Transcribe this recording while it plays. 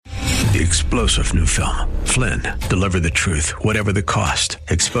The explosive new film, Flynn, deliver the truth, whatever the cost.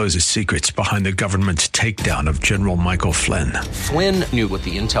 Exposes secrets behind the government's takedown of General Michael Flynn. Flynn knew what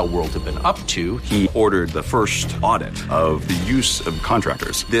the intel world had been up to. He ordered the first audit of the use of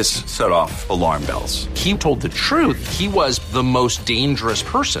contractors. This set off alarm bells. He told the truth. He was the most dangerous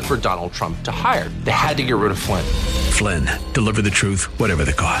person for Donald Trump to hire. They had to get rid of Flynn. Flynn, deliver the truth, whatever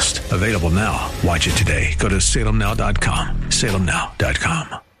the cost. Available now. Watch it today. Go to salemnow.com.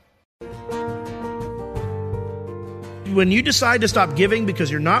 salemnow.com. When you decide to stop giving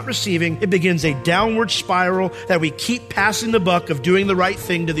because you're not receiving, it begins a downward spiral that we keep passing the buck of doing the right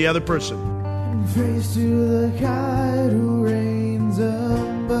thing to the other person. Praise to the God who reigns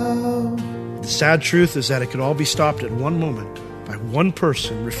above. The sad truth is that it could all be stopped at one moment by one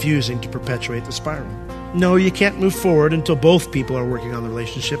person refusing to perpetuate the spiral. No, you can't move forward until both people are working on the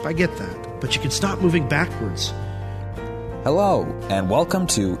relationship. I get that. But you can stop moving backwards. Hello, and welcome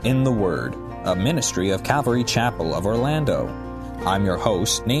to In the Word, a ministry of Calvary Chapel of Orlando. I'm your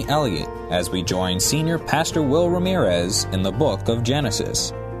host, Nate Elliott, as we join Senior Pastor Will Ramirez in the book of Genesis.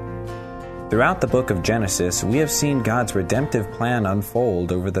 Throughout the book of Genesis, we have seen God's redemptive plan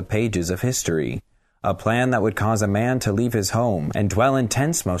unfold over the pages of history, a plan that would cause a man to leave his home and dwell in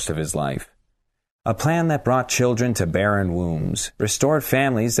tents most of his life. A plan that brought children to barren wombs, restored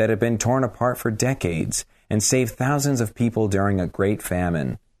families that had been torn apart for decades, and saved thousands of people during a great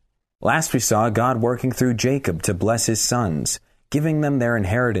famine. Last we saw God working through Jacob to bless his sons, giving them their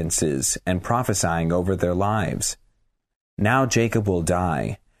inheritances and prophesying over their lives. Now Jacob will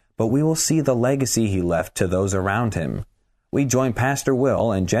die, but we will see the legacy he left to those around him. We join Pastor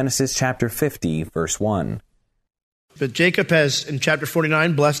Will in Genesis chapter 50, verse 1. But Jacob has, in chapter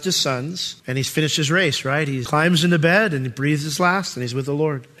 49, blessed his sons, and he's finished his race, right? He climbs into bed, and he breathes his last, and he's with the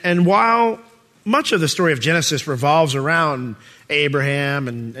Lord. And while much of the story of Genesis revolves around Abraham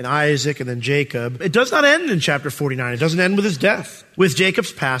and Isaac and then Jacob, it does not end in chapter 49. It doesn't end with his death. With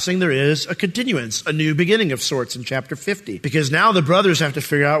Jacob's passing, there is a continuance, a new beginning of sorts in chapter 50, because now the brothers have to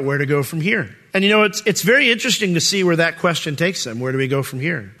figure out where to go from here. And it's very interesting to see where that question takes them. Where do we go from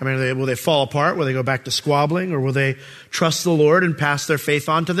here? I mean, will they fall apart? Will they go back to squabbling? Or will they trust the Lord and pass their faith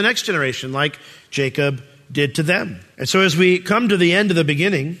on to the next generation like Jacob did to them? And so as we come to the end of the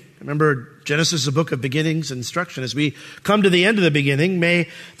beginning, remember, Genesis is a book of beginnings and instruction. As we come to the end of the beginning, may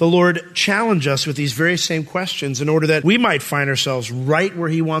the Lord challenge us with these very same questions in order that we might find ourselves right where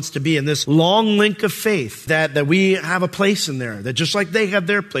he wants to be in this long link of faith, that we have a place in there, that just like they have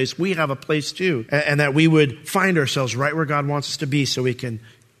their place, we have a place too, and that we would find ourselves right where God wants us to be so we can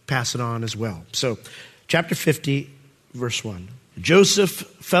pass it on as well. So, chapter 50, verse 1. Joseph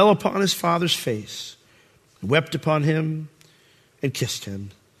fell upon his father's face, wept upon him, and kissed him.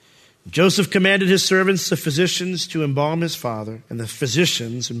 Joseph commanded his servants, the physicians, to embalm his father, and the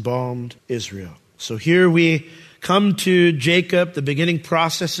physicians embalmed Israel. So here we come to Jacob, the beginning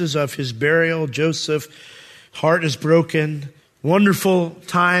processes of his burial. Joseph, heart is broken. Wonderful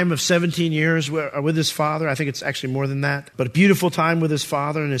time of 17 years with his father. I think it's actually more than that. But a beautiful time with his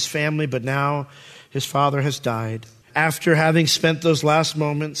father and his family. But now his father has died. After having spent those last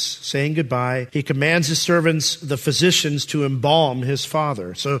moments saying goodbye, he commands his servants, the physicians, to embalm his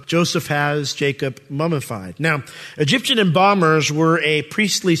father. So Joseph has Jacob mummified. Now, Egyptian embalmers were a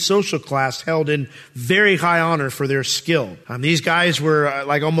priestly social class held in very high honor for their skill. These guys were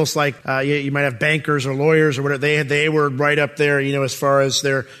almost like you might have bankers or lawyers or whatever. They were right up there, as far as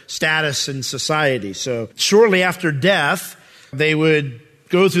their status in society. So shortly after death, they would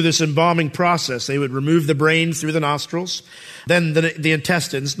go through this embalming process. They would remove the brain through the nostrils, then the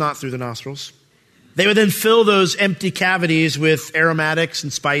intestines, not through the nostrils. They would then fill those empty cavities with aromatics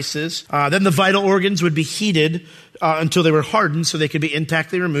and spices. Then the vital organs would be heated until they were hardened so they could be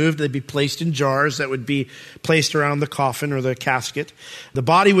intactly removed. They'd be placed in jars that would be placed around the coffin or the casket. The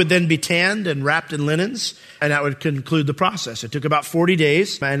body would then be tanned and wrapped in linens, and that would conclude the process. It took about 40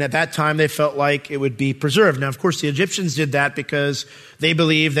 days, and at that time they felt like it would be preserved. Now, of course, the Egyptians did that because they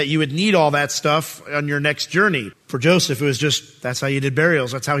believed that you would need all that stuff on your next journey. For Joseph, it was just, that's how you did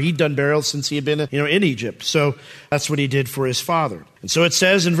burials. That's how he'd done burials since he had been, in Egypt. So that's what he did for his father. And so it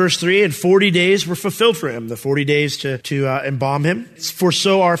says in verse 3, and 40 days were fulfilled for him, the 40 days to embalm him. For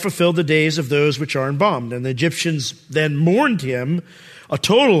so are fulfilled the days of those which are embalmed. And the Egyptians then mourned him a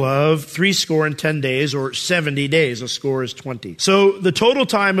total of 70 days, or 70 days. A score is 20. So the total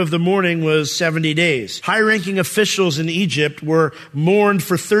time of the mourning was 70 days. High-ranking officials in Egypt were mourned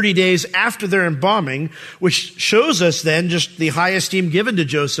for 30 days after their embalming, which shows us then just the high esteem given to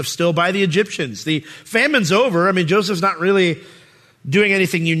Joseph still by the Egyptians. The famine's over. Joseph's not really doing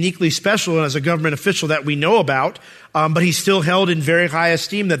anything uniquely special as a government official that we know about, but he's still held in very high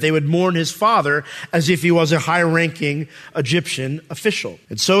esteem, that they would mourn his father as if he was a high-ranking Egyptian official.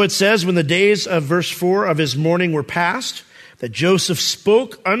 And so it says, when the days of verse 4 of his mourning were past, that Joseph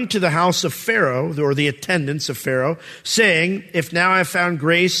spoke unto the house of Pharaoh, or the attendants of Pharaoh, saying, if now I have found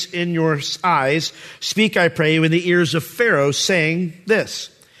grace in your eyes, speak, I pray you, in the ears of Pharaoh, saying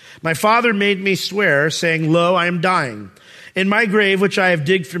this, my father made me swear, saying, lo, I am dying. In my grave, which I have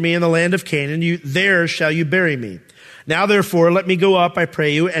digged for me in the land of Canaan, there shall you bury me. Now therefore, let me go up, I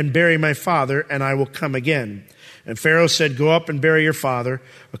pray you, and bury my father, and I will come again. And Pharaoh said, go up and bury your father,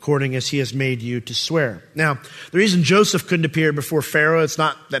 according as he has made you to swear. Now, the reason Joseph couldn't appear before Pharaoh, it's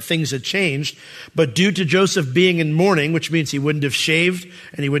not that things had changed, but due to Joseph being in mourning, which means he wouldn't have shaved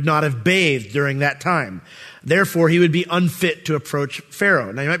and he would not have bathed during that time. Therefore, he would be unfit to approach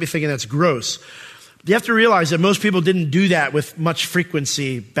Pharaoh. Now, you might be thinking that's gross. You have to realize that most people didn't do that with much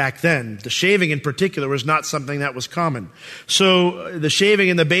frequency back then. The shaving in particular was not something that was common. So the shaving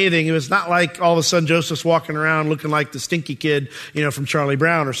and the bathing, it was not like all of a sudden Joseph's walking around looking like the stinky kid, from Charlie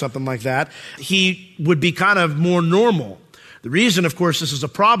Brown or something like that. He would be kind of more normal. The reason, of course, this is a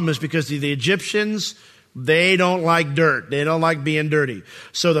problem is because the Egyptians, they don't like dirt. They don't like being dirty.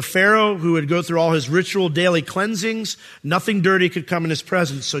 So the Pharaoh, who would go through all his ritual daily cleansings, nothing dirty could come in his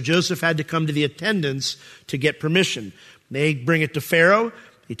presence. So Joseph had to come to the attendants to get permission. They bring it to Pharaoh.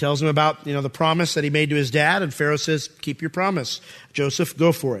 He tells them about, the promise that he made to his dad. And Pharaoh says, keep your promise. Joseph,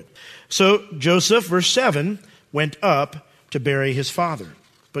 go for it. So Joseph, verse 7, went up to bury his father.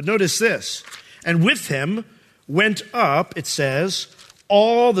 But notice this. And with him went up, it says,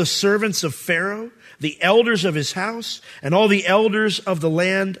 all the servants of Pharaoh, the elders of his house, and all the elders of the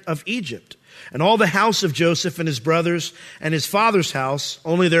land of Egypt, and all the house of Joseph and his brothers and his father's house,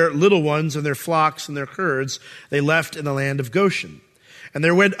 only their little ones and their flocks and their herds they left in the land of Goshen. And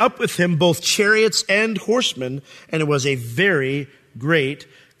there went up with him both chariots and horsemen, and it was a very great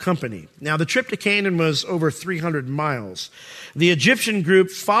company. Now, the trip to Canaan was over 300 miles. The Egyptian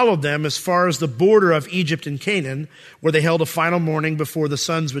group followed them as far as the border of Egypt and Canaan, where they held a final mourning before the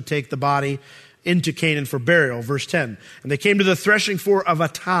sons would take the body into Canaan for burial. Verse 10. And they came to the threshing floor of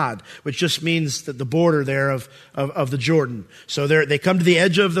Atad, which just means that the border there of the Jordan. So they come to the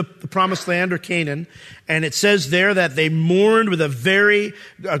edge of the promised land, or Canaan, and it says there that they mourned with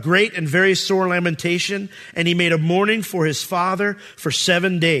a great and very sore lamentation, and he made a mourning for his father for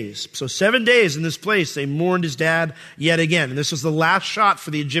 7 days. So 7 days in this place they mourned his dad yet again. And this was the last shot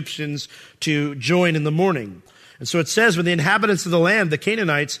for the Egyptians to join in the mourning. And so it says, when the inhabitants of the land, the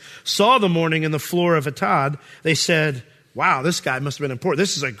Canaanites, saw the mourning in the floor of Atad, they said, wow, this guy must have been important.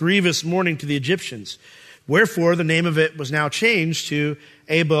 This is a grievous mourning to the Egyptians. Wherefore, the name of it was now changed to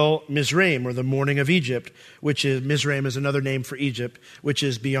Abel Mizraim, or the mourning of Egypt, which is, Mizraim is another name for Egypt, which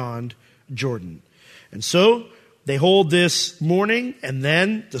is beyond Jordan. And so they hold this mourning, and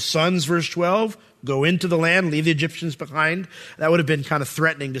then the sons, verse 12, go into the land, leave the Egyptians behind. That would have been kind of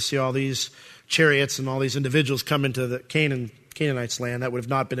threatening to see all these chariots and all these individuals come into the Canaanites' land. That would have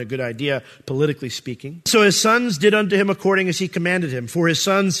not been a good idea, politically speaking. So his sons did unto him according as he commanded him. For his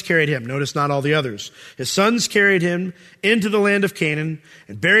sons carried him. Notice not all the others. His sons carried him into the land of Canaan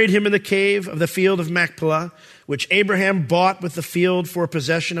and buried him in the cave of the field of Machpelah, which Abraham bought with the field for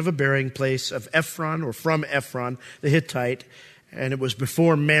possession of a burying place of Ephron, or from Ephron the Hittite. And it was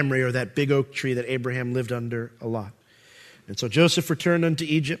before Mamre, or that big oak tree that Abraham lived under a lot. And so Joseph returned unto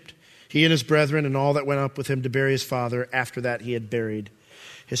Egypt, he and his brethren, and all that went up with him to bury his father. After that he had buried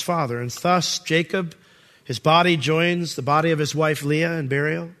his father. And thus Jacob, his body joins the body of his wife Leah in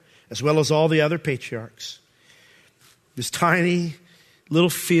burial, as well as all the other patriarchs. This tiny little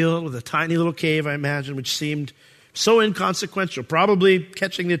field with a tiny little cave, I imagine, which seemed so inconsequential, probably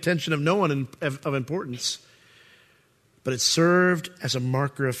catching the attention of no one of importance. But it served as a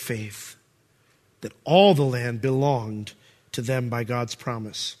marker of faith that all the land belonged to them by God's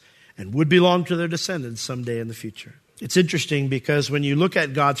promise, and would belong to their descendants someday in the future. It's interesting because when you look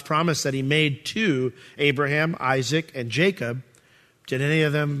at God's promise that he made to Abraham, Isaac, and Jacob, did any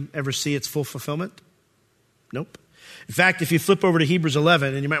of them ever see its full fulfillment? Nope. In fact, if you flip over to Hebrews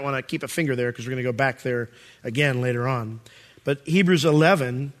 11, and you might want to keep a finger there because we're going to go back there again later on. But Hebrews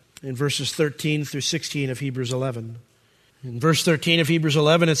 11, in verses 13 through 16 of Hebrews 11. In verse 13 of Hebrews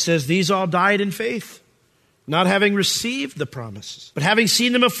 11, it says, these all died in faith, not having received the promises, but having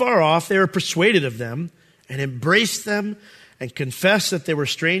seen them afar off, they were persuaded of them and embraced them and confessed that they were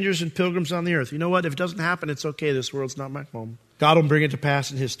strangers and pilgrims on the earth. You know what? If it doesn't happen, it's okay. This world's not my home. God will bring it to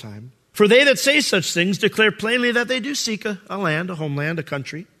pass in his time. For they that say such things declare plainly that they do seek a land, a homeland, a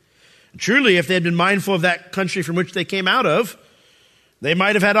country. And truly, if they had been mindful of that country from which they came out of, They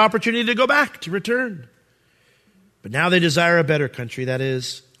might have had opportunity to go back, to return. But now they desire a better country, that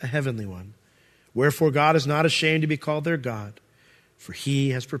is, a heavenly one. Wherefore God is not ashamed to be called their God, for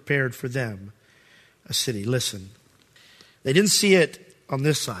he has prepared for them a city. Listen, they didn't see it on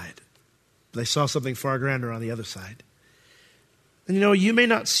this side. They saw something far grander on the other side. And you may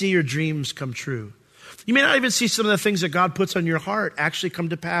not see your dreams come true. You may not even see some of the things that God puts on your heart actually come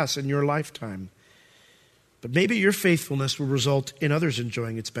to pass in your lifetime. But maybe your faithfulness will result in others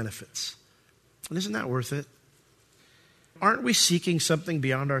enjoying its benefits. And isn't that worth it? Aren't we seeking something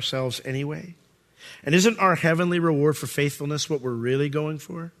beyond ourselves anyway? And isn't our heavenly reward for faithfulness what we're really going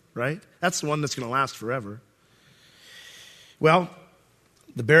for, right? That's the one that's going to last forever. Well,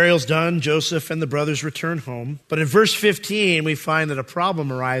 the burial's done. Joseph and the brothers return home. But in verse 15, we find that a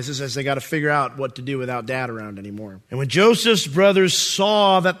problem arises as they got to figure out what to do without Dad around anymore. And when Joseph's brothers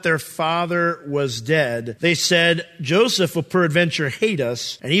saw that their father was dead, they said, Joseph will peradventure hate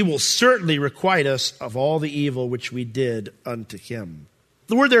us, and he will certainly requite us of all the evil which we did unto him.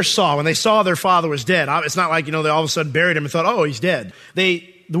 The word there saw, when they saw their father was dead, it's not like, they all of a sudden buried him and thought, oh, he's dead.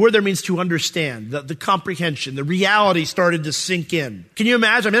 The word there means to understand, the comprehension, the reality started to sink in. Can you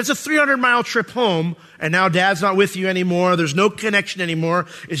imagine? It's a 300-mile trip home, and now Dad's not with you anymore. There's no connection anymore.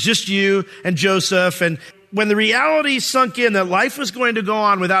 It's just you and Joseph. And when the reality sunk in that life was going to go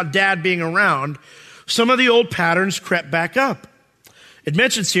on without Dad being around, some of the old patterns crept back up. It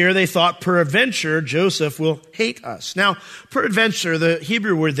mentions here they thought peradventure Joseph will hate us. Now, peradventure, the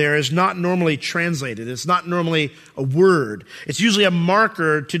Hebrew word there is not normally translated. It's not normally a word. It's usually a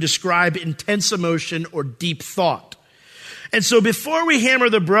marker to describe intense emotion or deep thought. And so before we hammer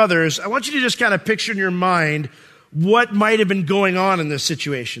the brothers, I want you to just kind of picture in your mind what might have been going on in this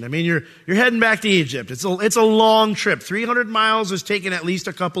situation. I mean, you're heading back to Egypt. It's a long trip. 300 miles is taking at least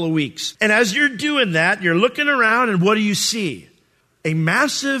a couple of weeks. And as you're doing that, you're looking around, and what do you see? A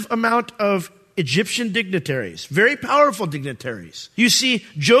massive amount of Egyptian dignitaries, very powerful dignitaries. You see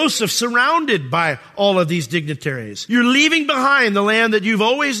Joseph surrounded by all of these dignitaries. You're leaving behind the land that you've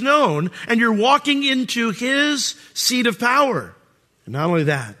always known, and you're walking into his seat of power. And not only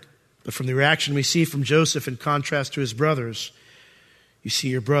that, but from the reaction we see from Joseph in contrast to his brothers, you see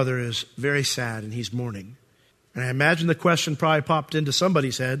your brother is very sad and he's mourning. And I imagine the question probably popped into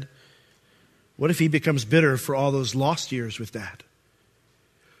somebody's head, what if he becomes bitter for all those lost years with Dad?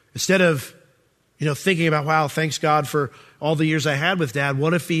 Instead of, thinking about, wow, thanks God for all the years I had with Dad,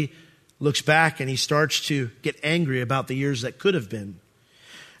 what if he looks back and he starts to get angry about the years that could have been?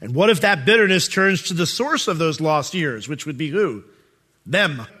 And what if that bitterness turns to the source of those lost years, which would be who?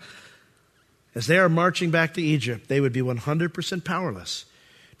 Them. As they are marching back to Egypt, they would be 100% powerless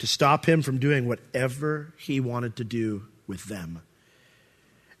to stop him from doing whatever he wanted to do with them.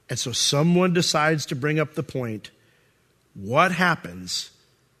 And so someone decides to bring up the point, what happens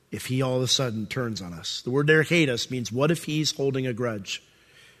if he all of a sudden turns on us? The word there, hate us, means what if he's holding a grudge?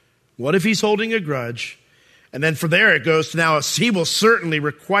 What if he's holding a grudge? And then from there it goes to now, he will certainly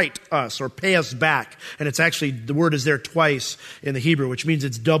requite us or pay us back. And it's actually, the word is there twice in the Hebrew, which means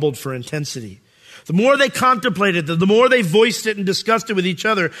it's doubled for intensity. The more they contemplated, the more they voiced it and discussed it with each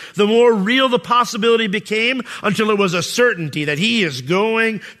other, the more real the possibility became, until it was a certainty that he is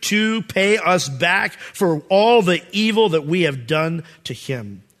going to pay us back for all the evil that we have done to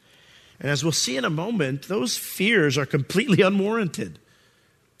him. And as we'll see in a moment, those fears are completely unwarranted.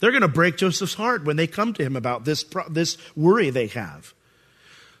 They're going to break Joseph's heart when they come to him about this worry they have.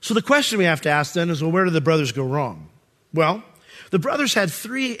 So the question we have to ask then is, well, where did the brothers go wrong? Well, the brothers had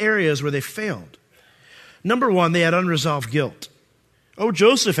 3 areas where they failed. Number 1, they had unresolved guilt. Oh,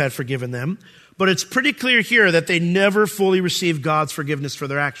 Joseph had forgiven them, but it's pretty clear here that they never fully received God's forgiveness for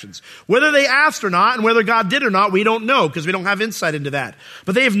their actions. Whether they asked or not, and whether God did or not, we don't know, because we don't have insight into that.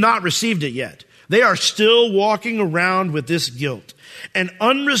 But they have not received it yet. They are still walking around with this guilt. And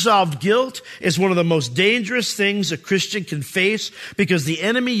unresolved guilt is one of the most dangerous things a Christian can face, because the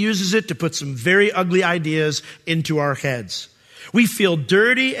enemy uses it to put some very ugly ideas into our heads. We feel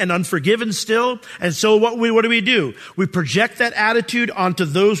dirty and unforgiven still, and so what do? We project that attitude onto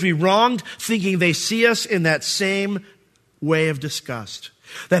those we wronged, thinking they see us in that same way of disgust.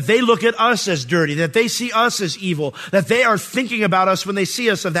 That they look at us as dirty, that they see us as evil, that they are thinking about us when they see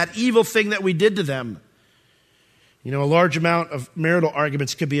us of that evil thing that we did to them. A large amount of marital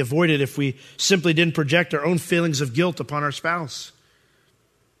arguments could be avoided if we simply didn't project our own feelings of guilt upon our spouse.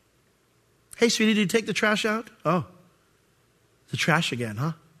 Hey, sweetie, did you take the trash out? Oh, the trash again,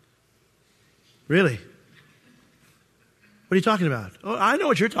 huh? Really? What are you talking about? Oh, I know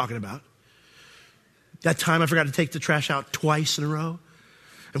what you're talking about. That time I forgot to take the trash out twice in a row,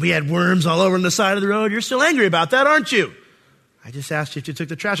 and we had worms all over on the side of the road. You're still angry about that, aren't you? I just asked you if you took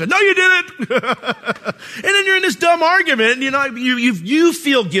the trash out. No, you didn't. And then you're in this dumb argument, and you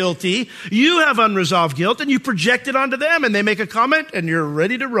feel guilty. You have unresolved guilt, and you project it onto them, and they make a comment, and you're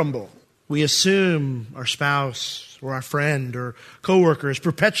ready to rumble. We assume our spouse or our friend or coworker is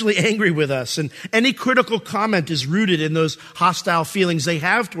perpetually angry with us, and any critical comment is rooted in those hostile feelings they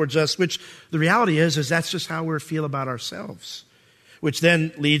have towards us, which the reality is that's just how we feel about ourselves. Which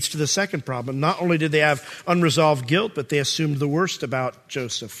then leads to the second problem. Not only did they have unresolved guilt, but they assumed the worst about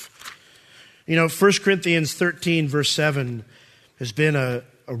Joseph. 1 Corinthians 13, verse 7 has been a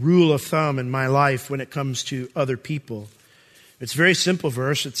rule of thumb in my life when it comes to other people. It's a very simple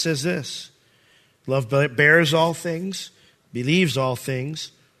verse. It says this: love bears all things, believes all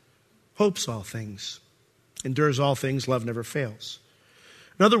things, hopes all things, endures all things, love never fails.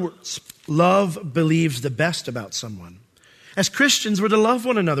 In other words, love believes the best about someone. As Christians, we're to love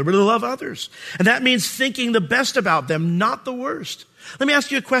one another. We're to love others. And that means thinking the best about them, not the worst. Let me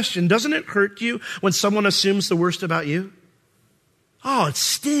ask you a question. Doesn't it hurt you when someone assumes the worst about you? Oh, it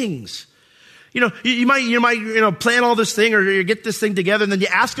stings. You might plan all this thing or you get this thing together, and then you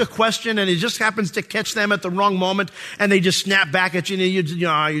ask a question and it just happens to catch them at the wrong moment, and they just snap back at you, and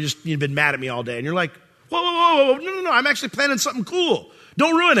you've been mad at me all day. And you're like, whoa, no, I'm actually planning something cool.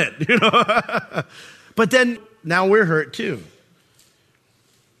 Don't ruin it, But then now we're hurt too.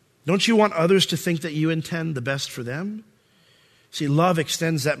 Don't you want others to think that you intend the best for them? See, love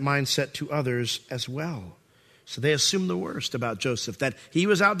extends that mindset to others as well. So they assumed the worst about Joseph, that he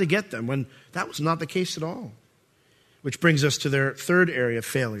was out to get them, when that was not the case at all. Which brings us to their third area of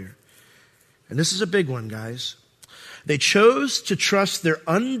failure. And this is a big one, guys. They chose to trust their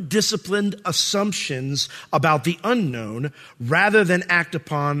undisciplined assumptions about the unknown rather than act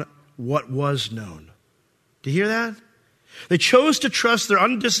upon what was known. Do you hear that? They chose to trust their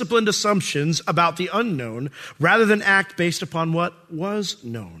undisciplined assumptions about the unknown rather than act based upon what was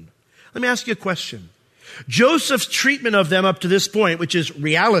known. Let me ask you a question. Joseph's treatment of them up to this point, which is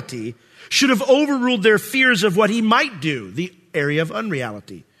reality, should have overruled their fears of what he might do, the area of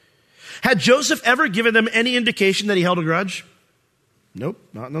unreality. Had Joseph ever given them any indication that he held a grudge? Nope,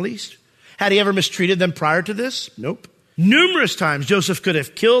 not in the least. Had he ever mistreated them prior to this? Nope. Numerous times Joseph could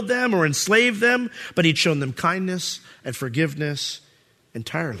have killed them or enslaved them, but he'd shown them kindness and forgiveness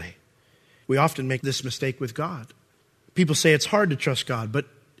entirely. We often make this mistake with God. People say it's hard to trust God, but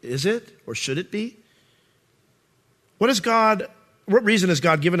is it, or should it be? What reason has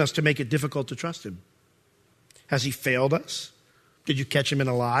God given us to make it difficult to trust him? Has he failed us? Did you catch him in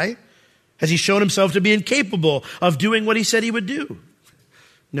a lie? Has he shown himself to be incapable of doing what he said he would do?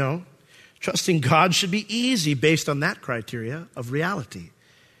 No. Trusting God should be easy based on that criteria of reality.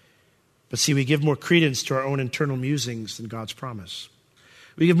 But see, we give more credence to our own internal musings than God's promise.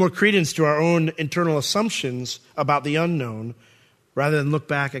 We give more credence to our own internal assumptions about the unknown rather than look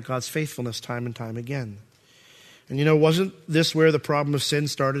back at God's faithfulness time and time again. And wasn't this where the problem of sin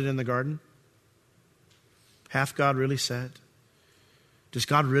started in the garden? Hath God really said? Does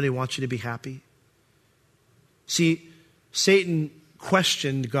God really want you to be happy? See, Satan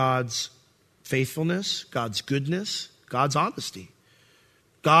questioned God's faithfulness, God's goodness, God's honesty,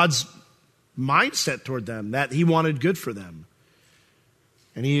 God's mindset toward them, that he wanted good for them.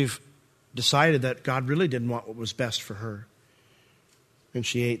 And Eve decided that God really didn't want what was best for her. And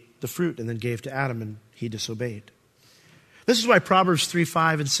she ate the fruit and then gave to Adam, and he disobeyed. This is why Proverbs 3,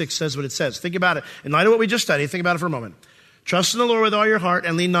 5, and 6 says what it says. Think about it. In light of what we just studied, think about it for a moment. Trust in the Lord with all your heart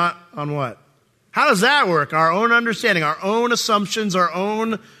and lean not on what? How does that work? Our own understanding, our own assumptions, our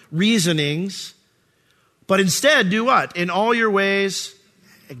own reasonings. But instead, do what? In all your ways,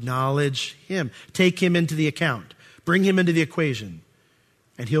 acknowledge him. Take him into the account. Bring him into the equation.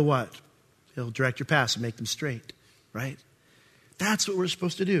 And he'll what? He'll direct your paths and make them straight. Right? That's what we're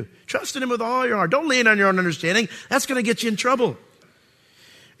supposed to do. Trust in him with all your heart. Don't lean on your own understanding. That's going to get you in trouble.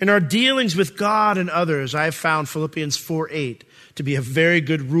 In our dealings with God and others, I have found Philippians 4:8 to be a very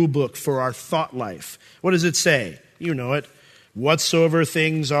good rule book for our thought life. What does it say? You know it. Whatsoever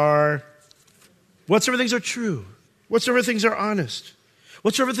things are true. Whatsoever things are honest.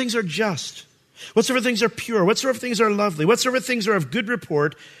 Whatsoever things are just. Whatsoever things are pure. Whatsoever things are lovely. Whatsoever things are of good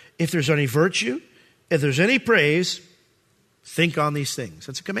report. If there's any virtue, if there's any praise, think on these things.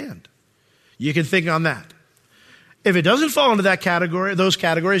 That's a command. You can think on that. If it doesn't fall into that category, those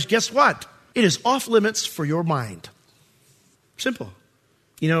categories, guess what? It is off limits for your mind. Simple.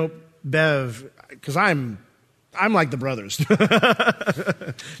 Bev, because I'm like the brothers.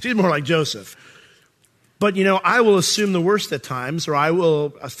 She's more like Joseph. But, I will assume the worst at times, or I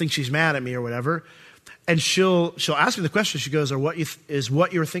think she's mad at me or whatever. And she'll ask me the question. She goes, is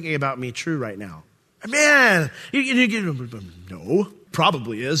what you're thinking about me true right now? Man, no,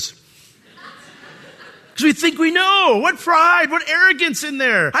 probably is. Because we think we know. What pride, what arrogance in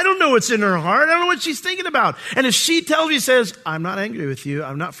there. I don't know what's in her heart. I don't know what she's thinking about. And if she tells me, says, I'm not angry with you,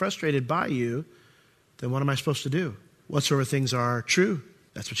 I'm not frustrated by you, then what am I supposed to do? Whatsoever things are true.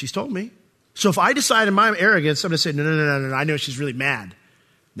 That's what she's told me. So if I decide in my arrogance, I'm going to say, no, I know she's really mad.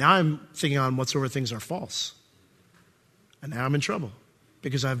 Now I'm thinking on whatsoever things are false. And now I'm in trouble.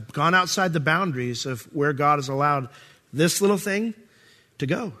 Because I've gone outside the boundaries of where God has allowed this little thing to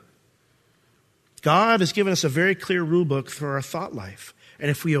go. God has given us a very clear rule book for our thought life. And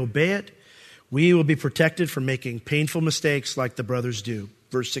if we obey it, we will be protected from making painful mistakes like the brothers do.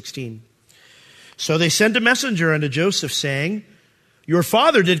 Verse 16. So they sent a messenger unto Joseph, saying, Your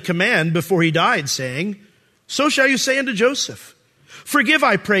father did command before he died, saying, So shall you say unto Joseph, Forgive,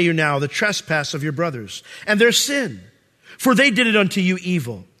 I pray you now, the trespass of your brothers, and their sin, for they did it unto you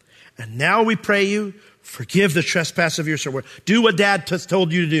evil. And now we pray you, forgive the trespass of your servant. Do what Dad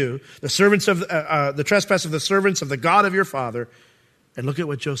told you to do. The trespass of the servants of the God of your father. And look at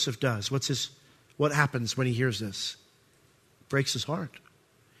what Joseph does. What happens when he hears this? Breaks his heart.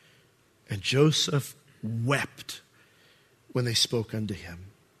 And Joseph wept when they spoke unto him.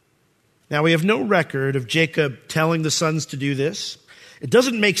 Now we have no record of Jacob telling the sons to do this. It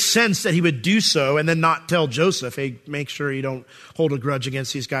doesn't make sense that he would do so and then not tell Joseph, hey, make sure you don't hold a grudge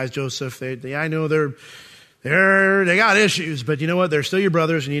against these guys, Joseph. I know they got issues, but you know what? They're still your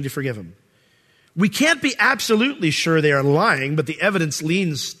brothers and you need to forgive them. We can't be absolutely sure they are lying, but the evidence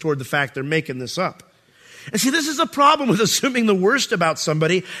leans toward the fact they're making this up. And see, this is a problem with assuming the worst about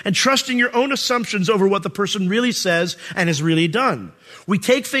somebody and trusting your own assumptions over what the person really says and has really done. We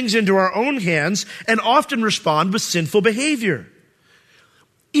take things into our own hands and often respond with sinful behavior.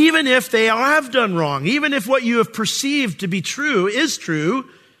 Even if they have done wrong, even if what you have perceived to be true is true,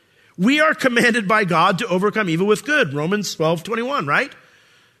 we are commanded by God to overcome evil with good. Romans 12:21, right?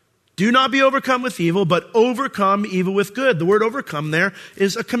 Do not be overcome with evil, but overcome evil with good. The word overcome there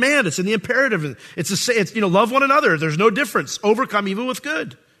is a command. It's in the imperative. It's love one another. There's no difference. Overcome evil with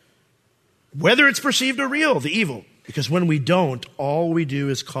good. Whether it's perceived or real, the evil. Because when we don't, all we do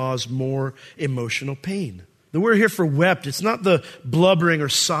is cause more emotional pain. The word here for wept, it's not the blubbering or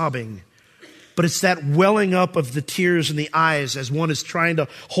sobbing, but it's that welling up of the tears in the eyes as one is trying to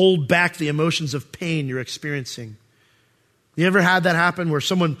hold back the emotions of pain you're experiencing. You ever had that happen where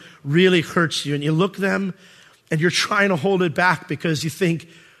someone really hurts you and you look them and you're trying to hold it back because you think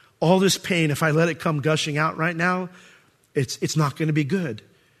all this pain, if I let it come gushing out right now, it's not going to be good.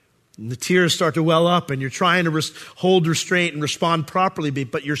 And the tears start to well up and you're trying to hold restraint and respond properly,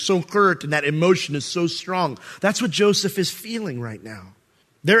 but you're so hurt and that emotion is so strong. That's what Joseph is feeling right now.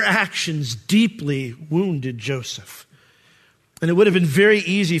 Their actions deeply wounded Joseph. And it would have been very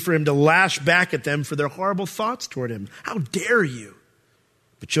easy for him to lash back at them for their horrible thoughts toward him. How dare you?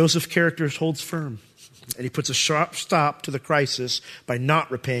 But Joseph's character holds firm. And he puts a sharp stop to the crisis by not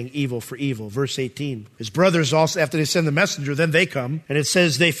repaying evil for evil. Verse 18. His brothers also, after they send the messenger, then they come. And it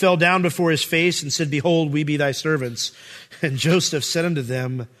says, they fell down before his face and said, Behold, we be thy servants. And Joseph said unto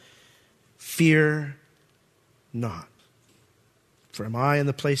them, Fear not, for am I in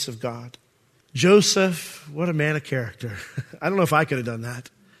the place of God? Joseph, what a man of character. I don't know if I could have done that.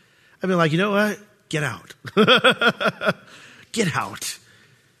 I'd been like, you know what? Get out. Get out.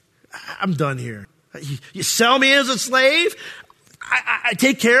 I'm done here. You sell me as a slave? I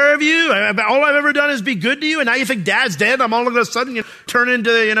take care of you? All I've ever done is be good to you? And now you think Dad's dead? I'm all of a sudden turn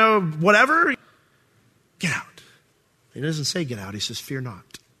into, whatever? Get out. He doesn't say get out. He says, fear not.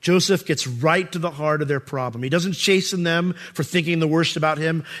 Joseph gets right to the heart of their problem. He doesn't chasten them for thinking the worst about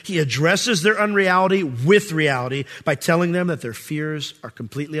him. He addresses their unreality with reality by telling them that their fears are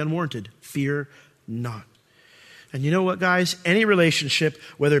completely unwarranted. Fear not. And you know what, guys? Any relationship,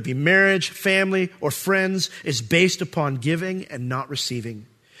 whether it be marriage, family, or friends, is based upon giving and not receiving.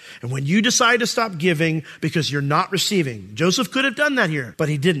 And when you decide to stop giving because you're not receiving, Joseph could have done that here, but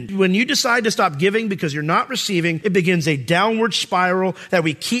he didn't. When you decide to stop giving because you're not receiving, it begins a downward spiral that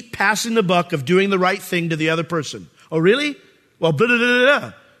we keep passing the buck of doing the right thing to the other person. Oh, really? Well, blah, blah, blah,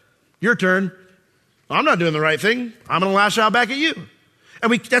 blah. Your turn. I'm not doing the right thing. I'm going to lash out back at you.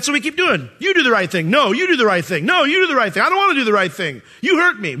 And that's what we keep doing. You do the right thing. No, you do the right thing. No, you do the right thing. I don't want to do the right thing. You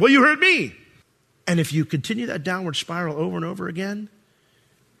hurt me. Well, you hurt me. And if you continue that downward spiral over and over again,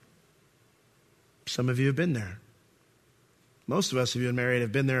 some of you have been there. Most of us, if you've been married,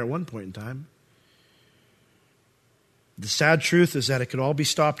 have been there at one point in time. The sad truth is that it could all be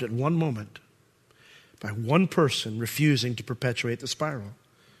stopped at one moment by one person refusing to perpetuate the spiral.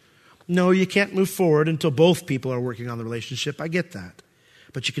 No, you can't move forward until both people are working on the relationship. I get that.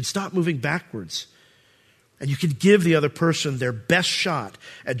 But you can stop moving backwards And you can give the other person their best shot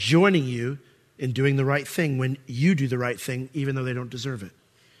at joining you in doing the right thing when you do the right thing, even though they don't deserve it.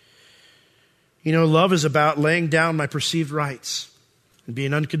 You know, love is about laying down my perceived rights and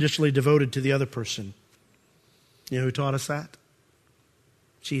being unconditionally devoted to the other person. You know who taught us that?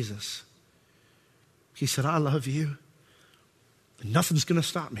 Jesus. He said, I love you. And nothing's going to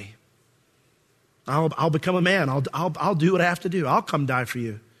stop me. I'll become a man. I'll do what I have to do. I'll come die for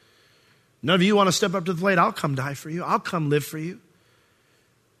you. None of you want to step up to the plate. I'll come die for you. I'll come live for you.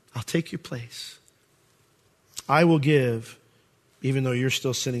 I'll take your place. I will give even though you're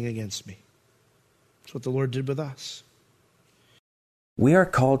still sinning against me. That's what the Lord did with us. We are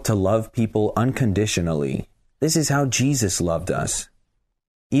called to love people unconditionally. This is how Jesus loved us.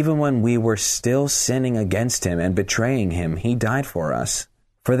 Even when we were still sinning against him and betraying him, he died for us.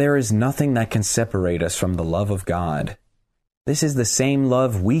 For there is nothing that can separate us from the love of God. This is the same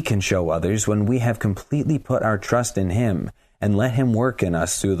love we can show others when we have completely put our trust in him and let him work in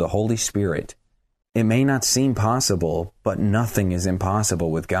us through the Holy Spirit. It may not seem possible, but nothing is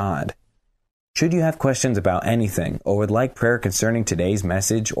impossible with God. Should you have questions about anything or would like prayer concerning today's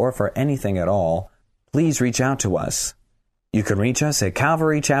message or for anything at all, please reach out to us. You can reach us at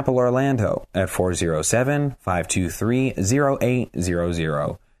Calvary Chapel Orlando at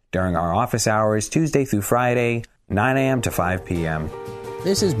 407-523-0800 during our office hours Tuesday through Friday, 9 a.m. to 5 p.m.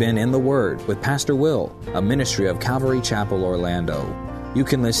 This has been In the Word with Pastor Will, a ministry of Calvary Chapel Orlando. You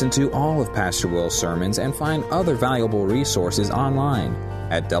can listen to all of Pastor Will's sermons and find other valuable resources online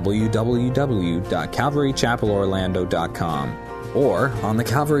at www.calvarychapelorlando.com or on the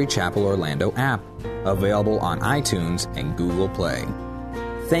Calvary Chapel Orlando app, available on iTunes and Google Play.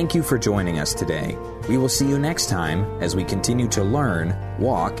 Thank you for joining us today. We will see you next time as we continue to learn,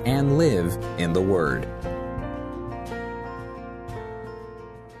 walk, and live in the Word.